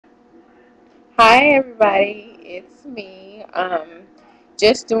Hi everybody, it's me.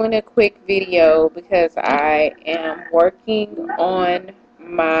 Just doing a quick video because I am working on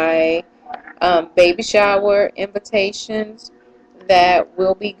my baby shower invitations that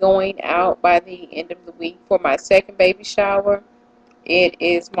will be going out by the end of the week for my second baby shower. It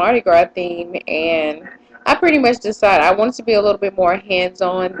is Mardi Gras theme, and I pretty much decided I wanted to be a little bit more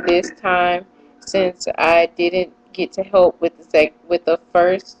hands-on this time since I didn't get to help with the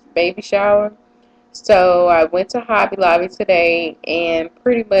first baby shower. So I went to Hobby Lobby today and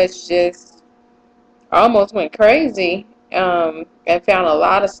pretty much just almost went crazy and found a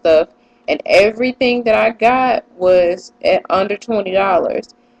lot of stuff. And everything that I got was at under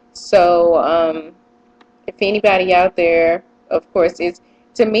 $20. So if anybody out there, of course,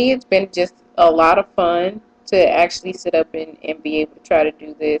 to me it's been just a lot of fun to actually sit up and be able to try to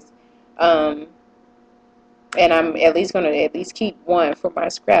do this. Um, and I'm at least going to at least keep one for my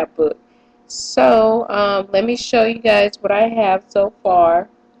scrapbook. So let me show you guys what I have so far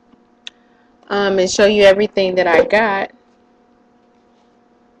and show you everything that I got.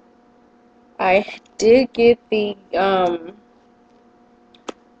 I did get the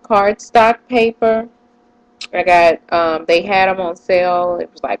cardstock paper. I got they had them on sale.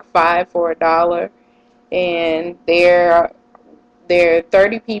 It was like 5 for $1, and there are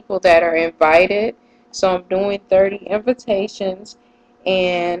 30 people that are invited. So I'm doing 30 invitations,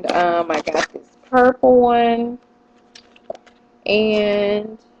 and I got this purple one,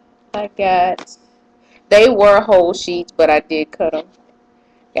 and I got, they were whole sheets, but I did cut them.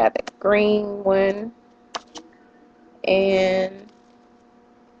 Got the green one, and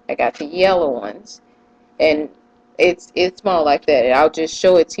I got the yellow ones, and it's small like that. I'll just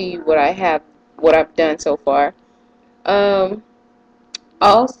show it to you what I've done so far. Um,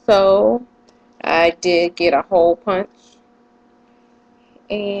 Also, I did get a hole punch,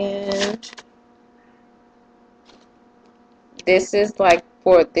 and has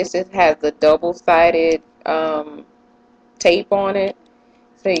the double-sided tape on it.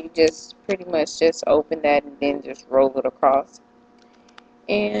 So you just pretty much just open that and then just roll it across.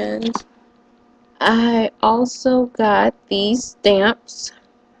 And I also got these stamps.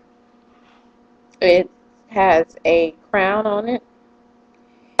 It has a crown on it,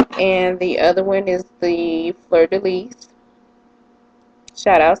 and the other one is the fleur de lis.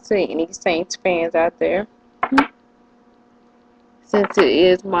 Shout out to any Saints fans out there, since it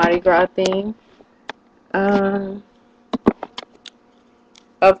is Mardi Gras theme. Um,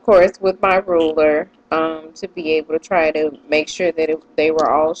 of course, with my ruler, to be able to try to make sure that they were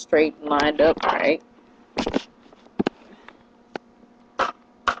all straight and lined up right.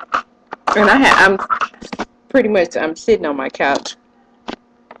 And I'm sitting on my couch,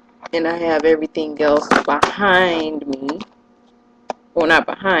 and I have everything else behind me. Well, not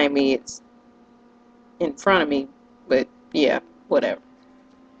behind me, it's in front of me, but yeah, whatever.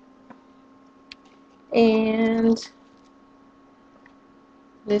 And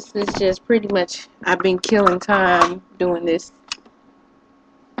this is just pretty much, I've been killing time doing this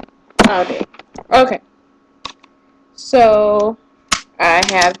all day. Okay, so I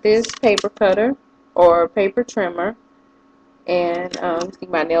have this paper cutter or paper trimmer, and see,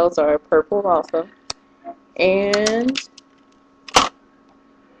 my nails are purple also. And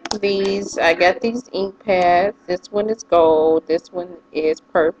I got these ink pads. This one is gold, this one is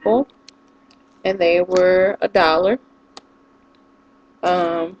purple, and they were $1.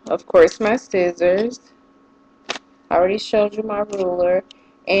 Of course, my scissors. I already showed you my ruler,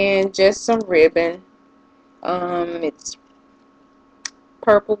 and just some ribbon. It's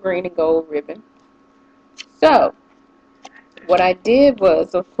purple, green, and gold ribbon. So what I did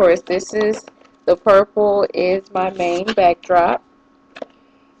was, of course, the purple is my main backdrop,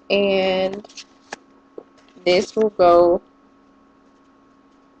 and this will go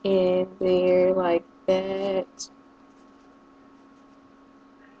in there like that.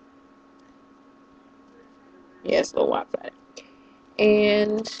 Yes, a little lopsided.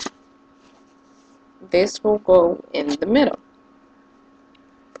 And this will go in the middle.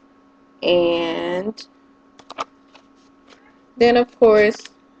 And then, of course,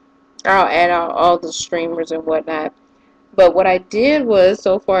 I'll add all the streamers and whatnot. But what I did was,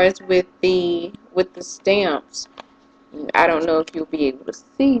 so far as with the stamps, I don't know if you'll be able to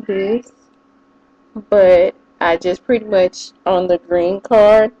see this, but I just pretty much, on the green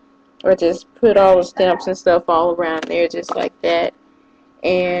card, I just put all the stamps and stuff all around there just like that.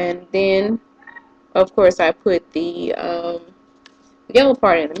 And then, of course, I put the yellow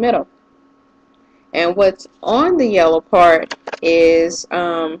part in the middle. And what's on the yellow part is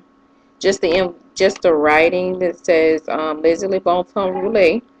just the writing that says Leslie Bon Temps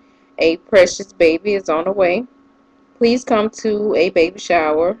Roulette. a precious baby is on the way. Please come to a baby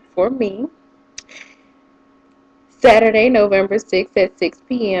shower for me Saturday, November 6th at 6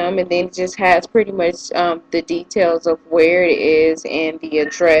 p.m. And then it just has pretty much the details of where it is and the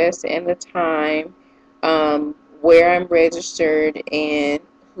address and the time, where I'm registered, and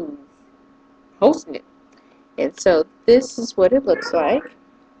who's hosting it. And so this is what it looks like.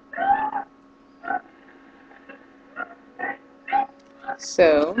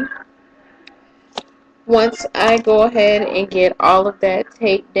 So once I go ahead and get all of that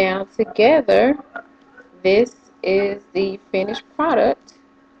taped down together, this is the finished product.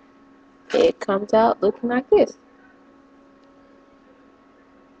 It comes out looking like this.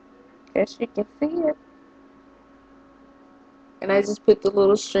 As you can see it. And I just put the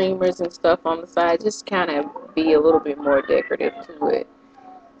little streamers and stuff on the side, just kind of be a little bit more decorative to it.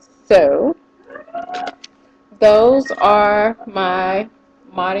 So those are my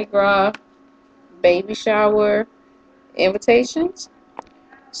Mardi Gras baby shower invitations.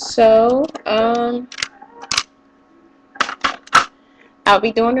 So I'll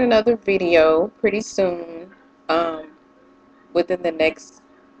be doing another video pretty soon, within the next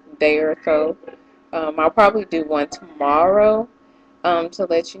day or so. I'll probably do one tomorrow, to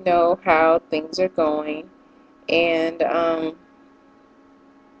let you know how things are going. And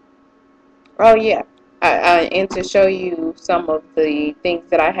oh yeah, and to show you some of the things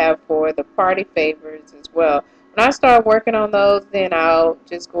that I have for the party favors as well. When I start working on those, then I'll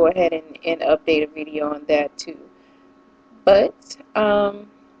just go ahead and update a video on that too. But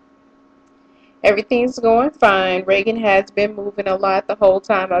everything's going fine. Reagan has been moving a lot the whole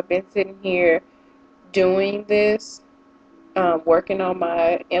time I've been sitting here doing this, working on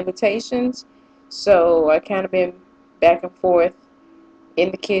my invitations. So I kind of been back and forth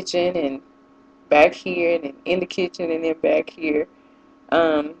in the kitchen and back here, and then in the kitchen and then back here.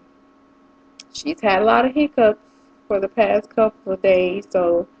 Um, she's had a lot of hiccups for the past couple of days,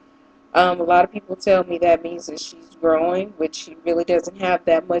 so a lot of people tell me that means that she's growing, which she really doesn't have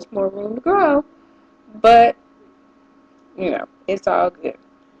that much more room to grow. But you know, it's all good.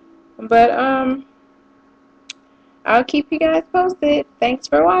 But I'll keep you guys posted. Thanks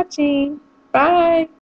for watching. Bye.